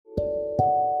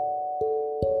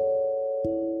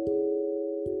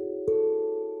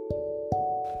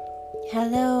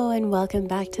Hello and welcome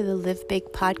back to the Live Big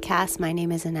podcast. My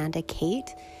name is Ananda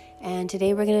Kate, and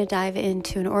today we're going to dive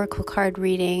into an oracle card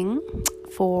reading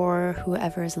for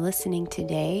whoever is listening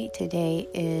today. Today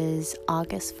is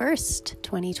August 1st,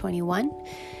 2021,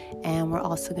 and we're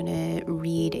also going to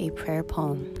read a prayer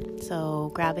poem.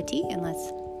 So grab a tea and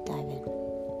let's dive in.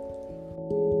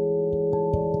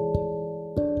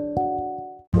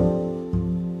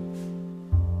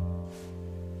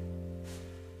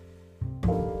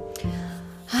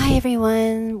 Hi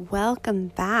everyone, welcome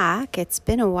back. It's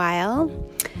been a while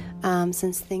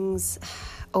since things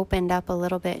opened up a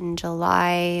little bit in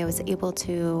July. I was able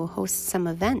to host some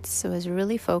events, so I was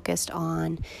really focused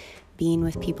on being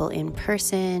with people in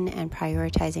person and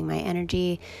prioritizing my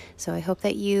energy. So I hope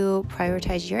that you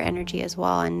prioritize your energy as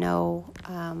well and know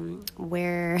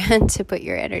where to put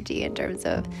your energy in terms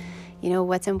of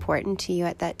what's important to you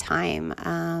at that time.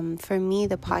 For me,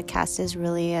 the podcast is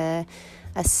really a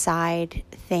side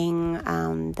thing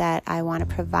that I want to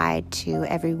provide to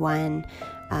everyone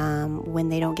when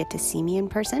they don't get to see me in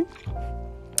person.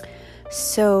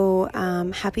 So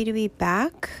happy to be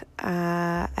back.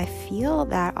 I feel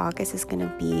that August is going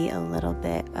to be a little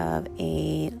bit of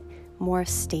a more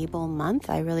stable month.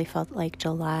 I really felt like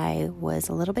July was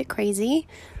a little bit crazy.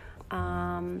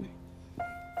 Lots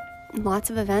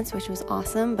of events, which was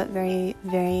awesome, but very,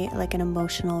 very like an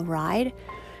emotional ride.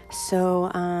 So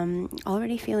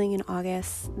already feeling in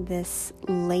August, this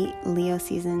late Leo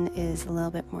season is a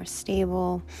little bit more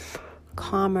stable,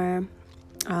 calmer,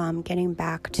 getting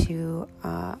back to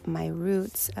my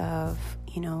roots of,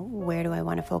 where do I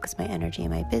want to focus my energy in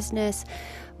my business,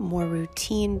 more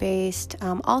routine based.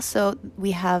 Also,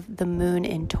 we have the moon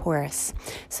in Taurus.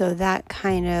 So that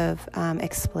kind of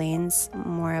explains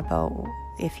more about,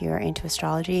 if you're into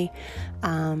astrology,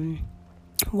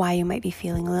 why you might be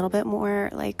feeling a little bit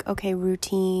more like, okay,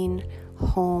 routine,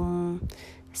 home,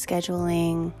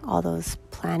 scheduling, all those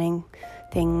planning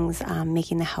things,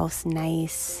 making the house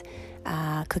nice,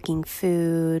 cooking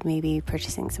food, maybe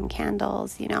purchasing some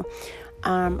candles,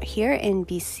 Here in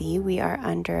BC, we are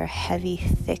under heavy,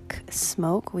 thick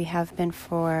smoke. We have been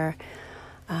for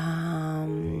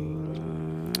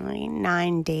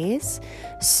 9 days.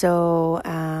 So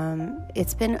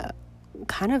it's been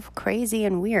kind of crazy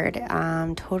and weird.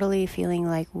 Totally feeling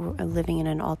like we're living in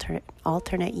an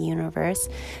alternate universe.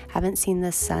 Haven't seen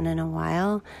the sun in a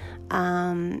while.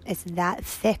 It's that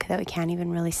thick that we can't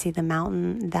even really see the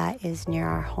mountain that is near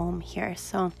our home here.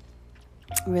 So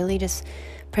really just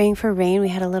praying for rain. We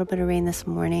had a little bit of rain this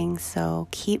morning, so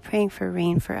keep praying for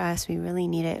rain for us. We really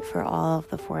need it for all of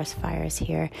the forest fires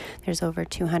here. There's over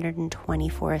 220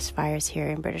 forest fires here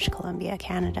in British Columbia,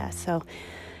 Canada. So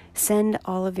send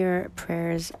all of your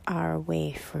prayers our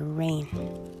way for rain.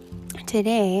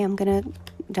 Today, I'm going to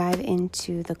dive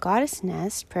into the Goddess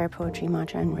Nest Prayer, Poetry,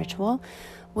 Mantra, and Ritual,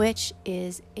 which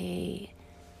is a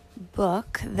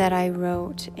book that I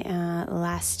wrote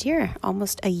last year,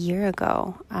 almost a year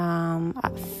ago.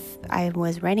 I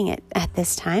was writing it at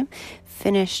this time,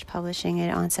 finished publishing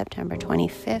it on September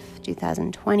 25th,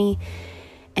 2020.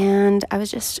 And I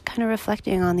was just kind of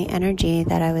reflecting on the energy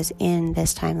that I was in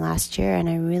this time last year. And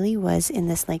I really was in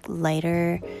this like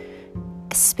lighter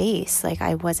space. Like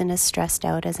I wasn't as stressed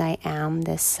out as I am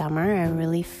this summer. I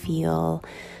really feel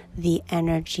the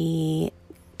energy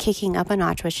kicking up a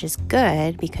notch, which is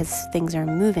good because things are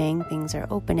moving, things are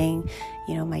opening.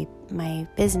 My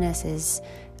business is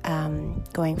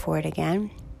going forward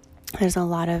again. There's a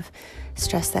lot of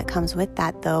stress that comes with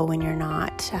that, though, when you're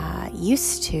not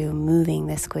used to moving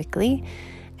this quickly.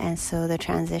 And so the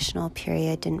transitional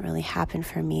period didn't really happen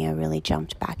for me. I really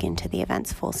jumped back into the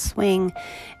events full swing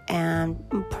and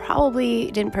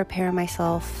probably didn't prepare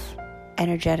myself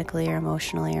energetically or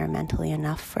emotionally or mentally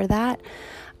enough for that.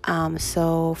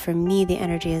 So for me, the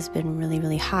energy has been really,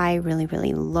 really high, really,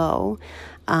 really low.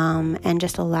 And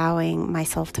just allowing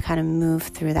myself to kind of move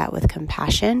through that with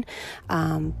compassion,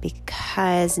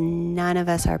 because none of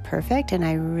us are perfect. And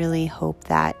I really hope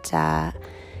that,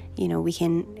 we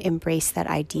can embrace that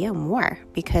idea more,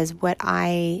 because what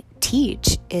I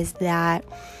teach is that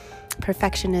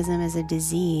perfectionism is a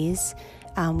disease.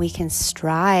 We can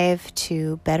strive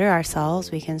to better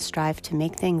ourselves. We can strive to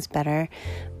make things better,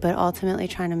 but ultimately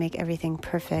trying to make everything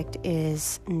perfect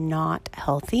is not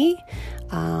healthy,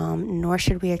 nor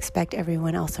should we expect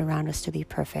everyone else around us to be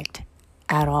perfect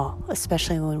at all,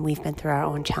 especially when we've been through our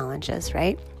own challenges,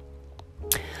 right?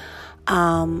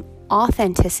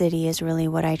 Authenticity is really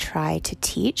what I try to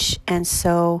teach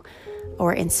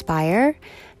or inspire.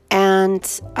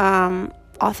 And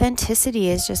authenticity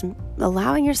is just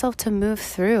allowing yourself to move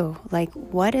through. Like,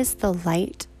 what is the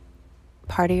light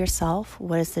part of yourself,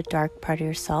 what is the dark part of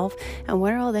yourself, and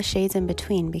what are all the shades in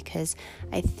between. Because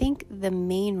I think the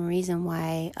main reason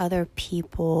why other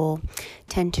people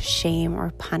tend to shame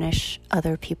or punish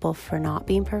other people for not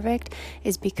being perfect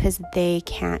is because they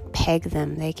can't peg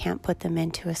them. They can't put them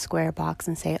into a square box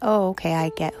and say, oh, okay,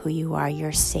 I get who you are.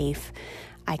 You're safe.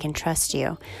 I can trust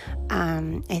you.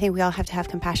 I think we all have to have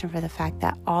compassion for the fact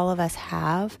that all of us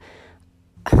have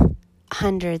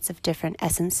hundreds of different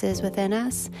essences within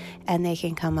us, and they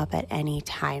can come up at any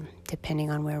time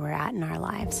depending on where we're at in our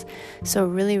lives. So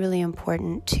really, really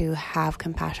important to have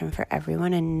compassion for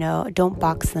everyone and don't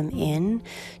box them in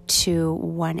to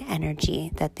one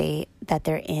energy that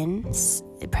they're in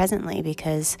presently,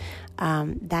 because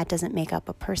that doesn't make up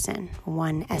a person.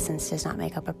 One essence does not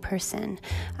make up a person.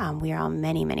 We are all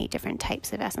many, many different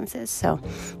types of essences. So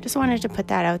just wanted to put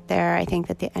that out there. I think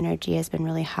that the energy has been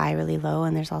really high, really low,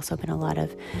 and there's also been a lot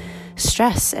of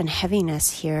stress and heaviness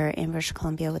here in British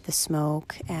Columbia with the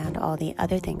smoke and all the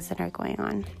other things that are going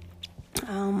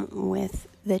on with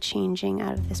the changing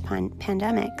out of this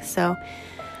pandemic. So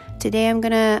today I'm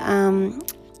going to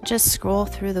just scroll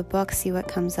through the book, see what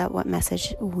comes up, what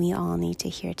message we all need to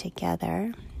hear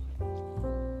together.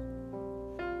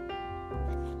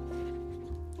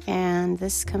 And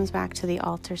this comes back to the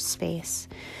altar space.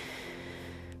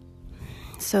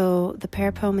 So the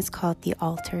prayer poem is called The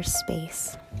Altar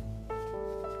Space.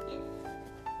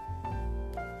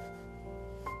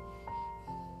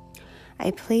 I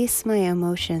place my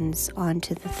emotions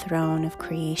onto the throne of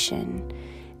creation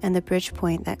and the bridge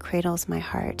point that cradles my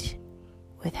heart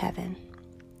with heaven.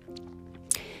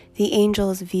 The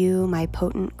angels view my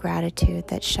potent gratitude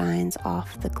that shines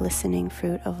off the glistening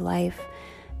fruit of life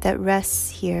that rests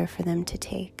here for them to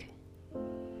take.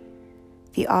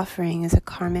 The offering is a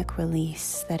karmic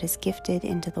release that is gifted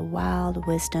into the wild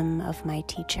wisdom of my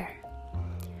teacher,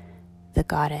 the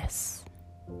goddess.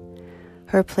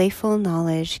 Her playful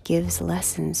knowledge gives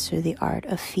lessons through the art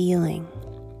of feeling.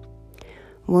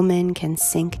 Woman can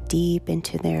sink deep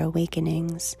into their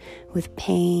awakenings with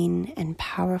pain and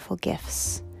powerful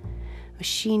gifts.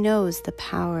 She knows the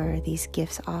power these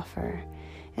gifts offer,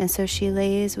 and so she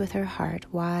lays with her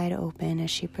heart wide open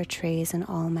as she portrays an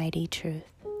almighty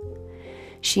truth.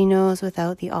 She knows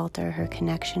without the altar her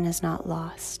connection is not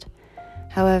lost.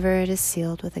 However, it is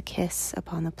sealed with a kiss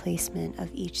upon the placement of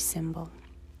each symbol.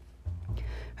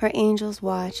 Her angels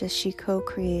watch as she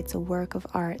co-creates a work of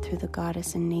art through the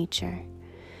goddess in nature,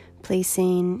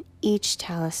 placing each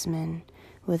talisman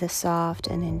with a soft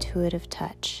and intuitive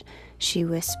touch. She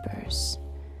whispers,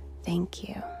 "Thank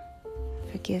you.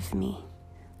 Forgive me.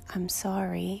 I'm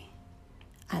sorry.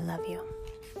 I love you."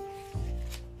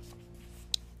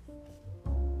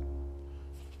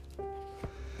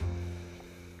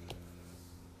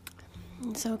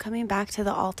 So coming back to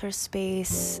the altar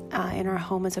space in our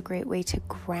home is a great way to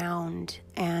ground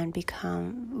and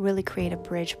really create a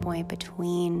bridge point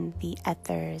between the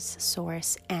ethers,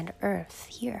 source, and earth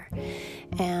here,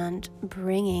 and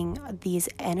bringing these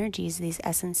energies, these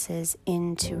essences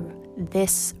into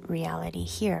this reality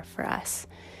here for us.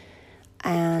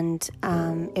 And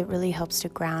it really helps to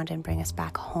ground and bring us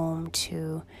back home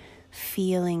to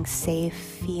feeling safe,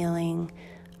 feeling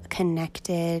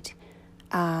connected,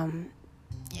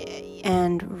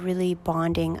 and really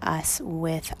bonding us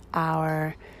with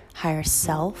our higher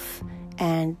self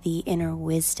and the inner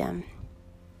wisdom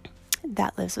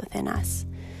that lives within us.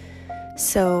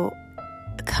 So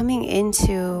coming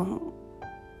into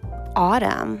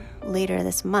autumn later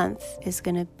this month is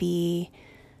going to be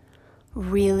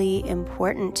really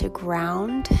important to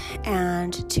ground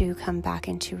and to come back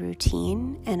into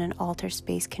routine, and an altar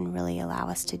space can really allow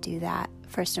us to do that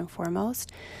first and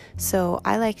foremost. So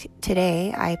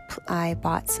today I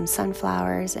bought some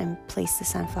sunflowers and placed the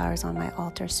sunflowers on my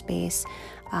altar space,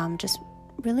 just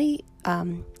really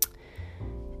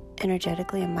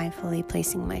energetically and mindfully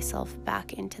placing myself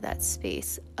back into that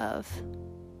space of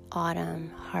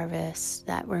autumn, harvest,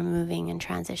 that we're moving and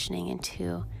transitioning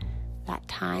into that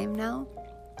time now.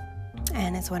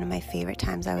 And it's one of my favorite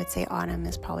times. I would say autumn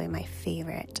is probably my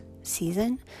favorite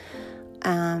season.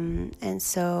 And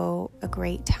so a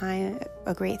great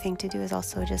thing to do is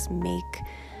also just make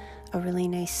a really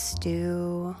nice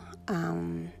stew,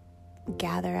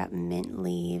 gather up mint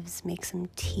leaves, make some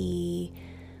tea,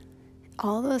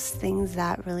 all those things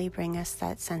that really bring us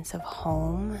that sense of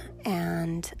home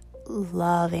and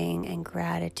loving and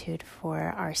gratitude for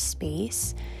our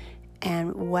space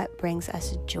and what brings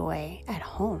us joy at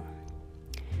home.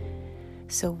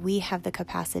 So we have the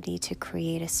capacity to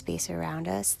create a space around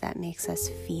us that makes us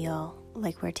feel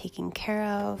like we're taken care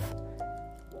of,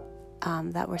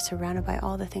 that we're surrounded by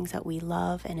all the things that we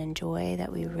love and enjoy,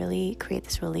 that we really create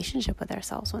this relationship with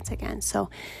ourselves once again. So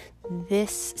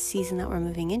this season that we're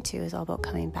moving into is all about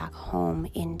coming back home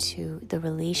into the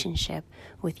relationship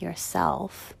with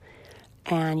yourself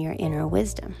and your inner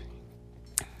wisdom.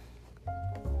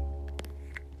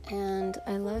 And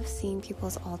I love seeing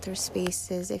people's altar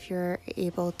spaces. If you're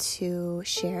able to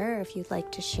share, if you'd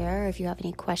like to share, if you have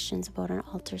any questions about an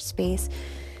altar space,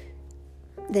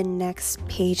 the next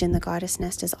page in the Goddess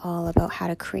Nest is all about how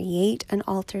to create an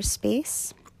altar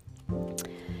space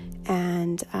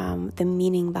and the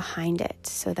meaning behind it.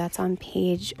 So that's on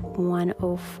page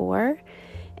 104.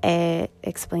 It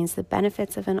explains the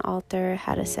benefits of an altar,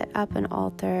 how to set up an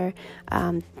altar,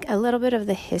 a little bit of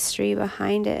the history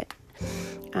behind it.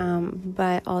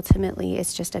 But ultimately,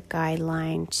 it's just a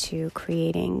guideline to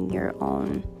creating your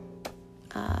own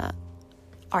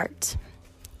art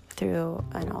through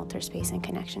an altar space and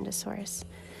connection to Source.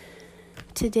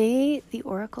 Today, the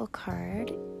Oracle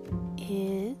card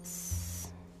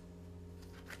is...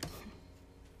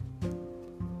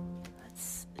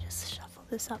 Let's just shuffle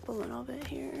this up a little bit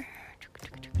here.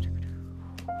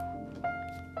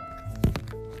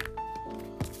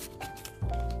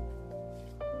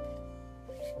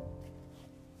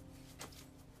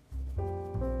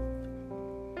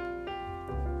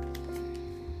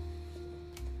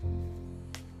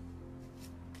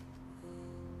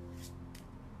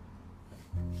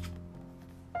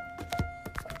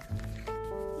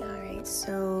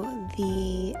 So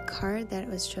the card that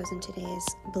was chosen today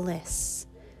is Bliss.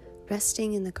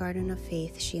 Resting in the garden of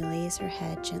faith, she lays her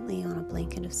head gently on a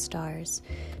blanket of stars.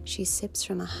 She sips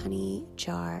from a honey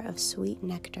jar of sweet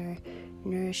nectar,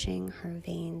 nourishing her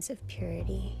veins of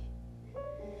purity.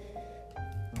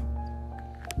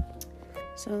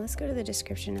 So let's go to the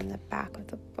description in the back of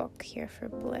the book here for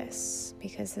Bliss,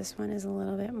 because this one is a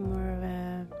little bit more of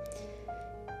a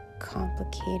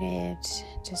complicated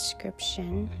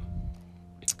description.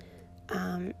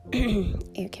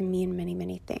 It can mean many,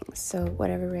 many things. So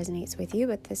whatever resonates with you,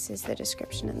 but this is the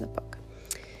description in the book.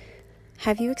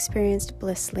 Have you experienced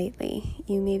bliss lately?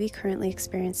 You may be currently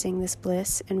experiencing this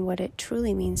bliss and what it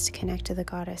truly means to connect to the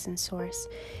goddess and source.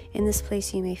 In this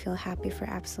place, you may feel happy for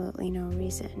absolutely no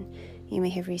reason. You may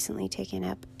have recently taken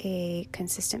up a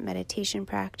consistent meditation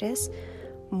practice,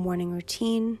 morning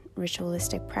routine,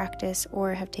 ritualistic practice,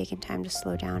 or have taken time to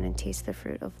slow down and taste the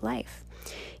fruit of life.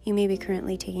 You may be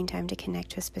currently taking time to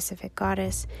connect to a specific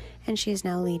goddess, and she is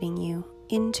now leading you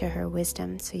into her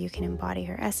wisdom so you can embody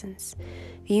her essence.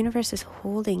 The universe is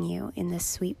holding you in this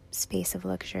sweet space of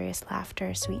luxurious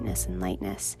laughter, sweetness, and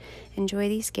lightness. Enjoy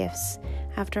these gifts.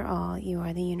 After all, you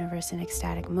are the universe in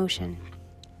ecstatic motion.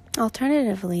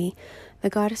 Alternatively, the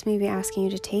goddess may be asking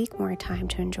you to take more time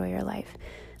to enjoy your life.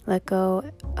 Let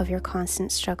go of your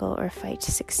constant struggle or fight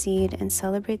to succeed and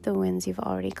celebrate the wins you've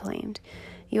already claimed.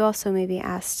 You also may be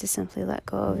asked to simply let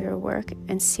go of your work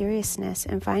and seriousness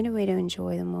and find a way to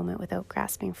enjoy the moment without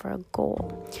grasping for a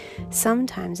goal.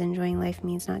 Sometimes enjoying life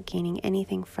means not gaining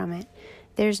anything from it.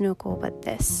 There's no goal but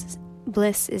this.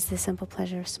 Bliss is the simple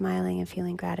pleasure of smiling and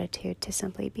feeling gratitude to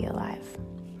simply be alive.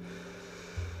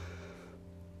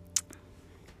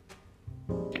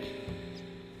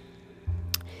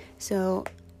 So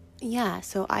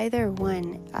either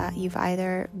one, you've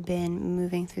either been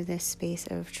moving through this space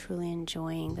of truly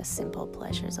enjoying the simple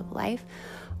pleasures of life,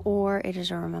 or it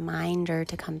is a reminder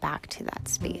to come back to that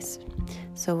space.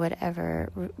 So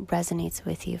whatever resonates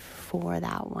with you for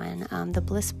that one. The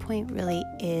bliss point really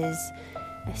is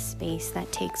a space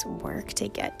that takes work to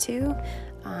get to.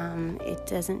 It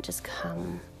doesn't just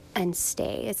come and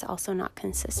stay. It's also not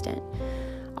consistent,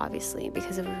 obviously,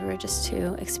 because if we were just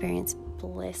to experience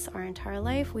bliss our entire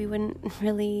life, we wouldn't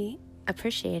really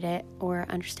appreciate it or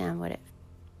understand what it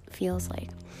feels like.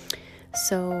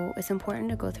 So it's important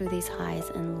to go through these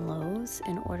highs and lows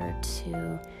in order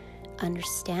to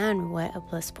understand what a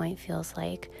bliss point feels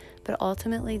like. But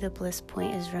ultimately, the bliss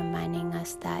point is reminding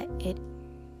us that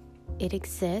it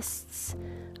exists,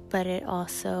 but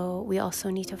we also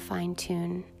need to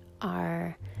fine-tune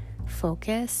our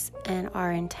focus and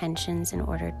our intentions in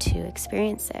order to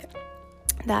experience it.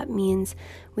 That means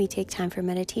we take time for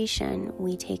meditation,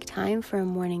 we take time for a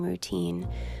morning routine,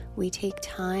 we take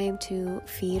time to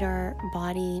feed our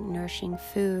body nourishing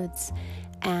foods,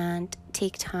 and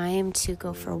take time to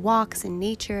go for walks in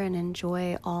nature and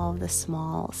enjoy all the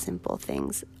small, simple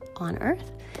things on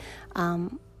earth.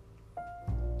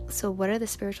 So what are the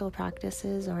spiritual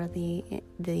practices or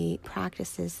the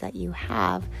practices that you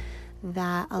have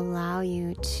that allow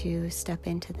you to step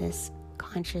into this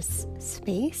conscious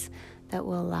space that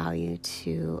will allow you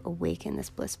to awaken this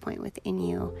bliss point within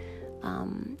you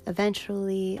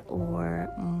eventually or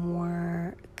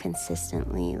more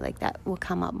consistently, like that will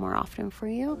come up more often for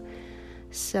you.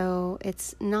 So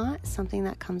it's not something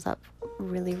that comes up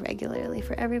really regularly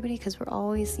for everybody, because we're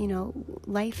always,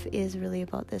 life is really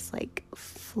about this like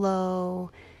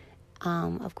flow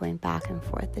of going back and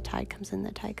forth. The tide comes in,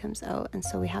 the tide comes out. And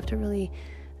so we have to really,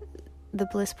 the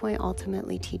bliss point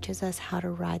ultimately teaches us how to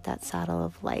ride that saddle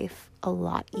of life a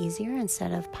lot easier,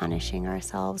 instead of punishing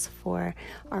ourselves for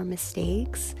our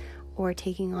mistakes or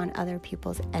taking on other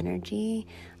people's energy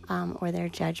or their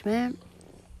judgment.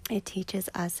 It teaches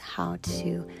us how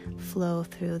to flow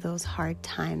through those hard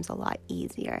times a lot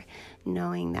easier,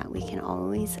 knowing that we can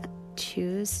always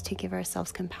choose to give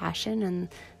ourselves compassion. And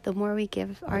the more we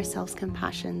give ourselves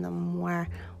compassion, the more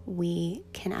we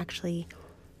can actually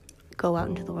go out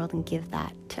into the world and give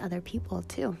that to other people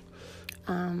too.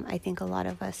 I think a lot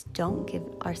of us don't give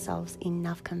ourselves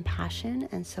enough compassion,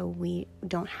 and so we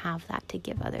don't have that to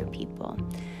give other people.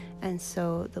 And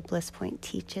so the bliss point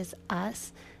teaches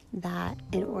us that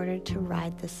in order to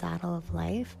ride the saddle of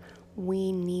life,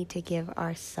 we need to give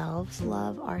ourselves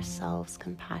love, ourselves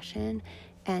compassion,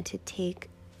 and to take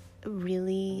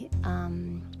really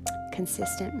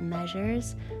consistent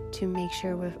measures to make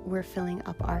sure we're filling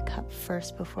up our cup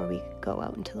first before we go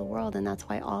out into the world. And that's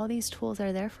why all these tools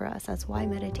are there for us. That's why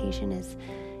meditation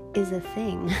is a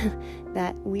thing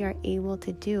that we are able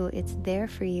to do. It's there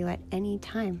for you at any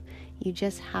time. You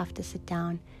just have to sit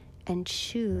down and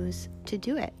choose to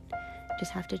do it.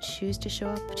 Just have to choose to show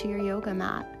up to your yoga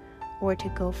mat or to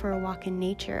go for a walk in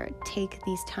nature. Take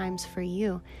these times for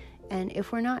you. And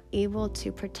if we're not able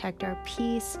to protect our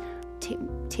peace,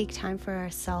 take time for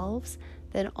ourselves,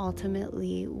 then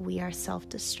ultimately we are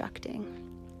self-destructing.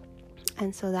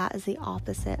 And so that is the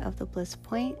opposite of the bliss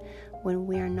point. When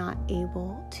we are not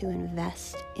able to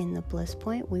invest in the bliss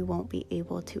point, we won't be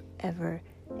able to ever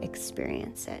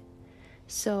experience it.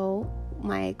 So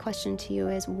my question to you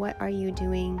is, what are you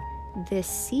doing this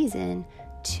season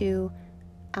to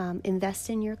invest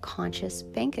in your conscious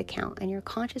bank account? And your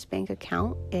conscious bank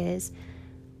account is,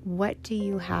 what do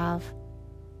you have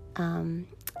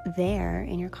there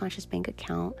in your conscious bank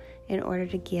account in order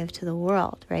to give to the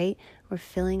world, right? We're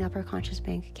filling up our conscious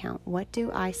bank account. What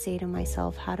do I say to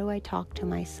myself? How do I talk to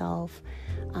myself?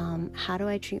 How do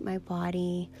I treat my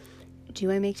body?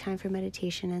 Do I make time for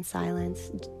meditation and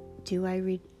silence? Do I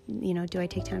read, do I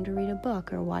take time to read a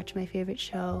book or watch my favorite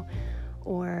show,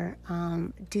 or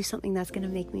do something that's going to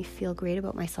make me feel great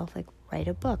about myself, like write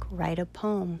a book, write a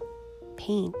poem,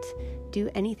 paint,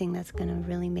 do anything that's going to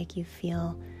really make you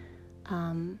feel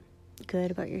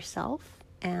good about yourself.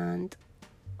 And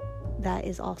that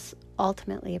is also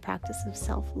ultimately a practice of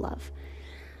self-love.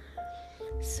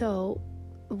 So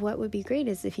what would be great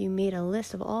is if you made a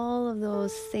list of all of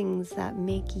those things that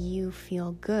make you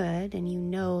feel good and you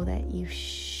know that you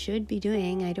should be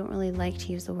doing. I don't really like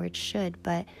to use the word should,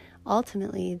 but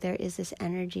ultimately there is this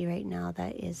energy right now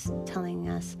that is telling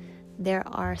us there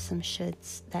are some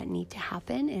shoulds that need to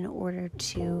happen in order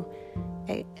to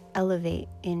elevate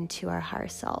into our higher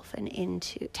self and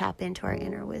tap into our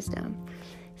inner wisdom.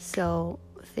 So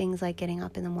things like getting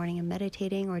up in the morning and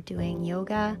meditating, or doing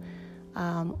yoga,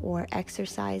 or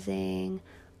exercising,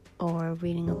 or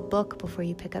reading a book before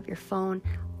you pick up your phone.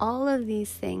 All of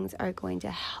these things are going to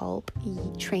help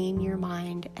train your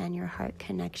mind and your heart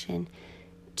connection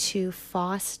to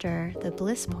foster the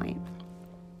bliss point.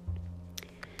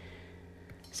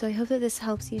 So I hope that this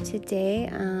helps you today.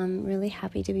 I'm really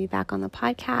happy to be back on the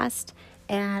podcast.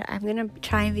 And I'm going to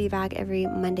try and be back every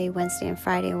Monday, Wednesday, and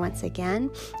Friday once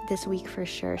again this week for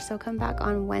sure. So come back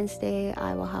on Wednesday.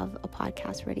 I will have a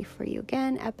podcast ready for you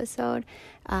again, episode.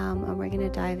 And we're going to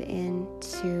dive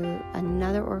into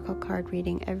another oracle card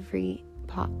reading every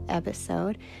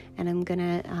episode. And I'm going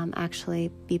to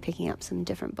actually be picking up some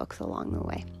different books along the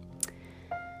way.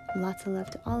 Lots of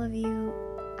love to all of you.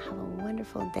 Have a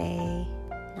wonderful day.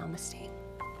 Namaste.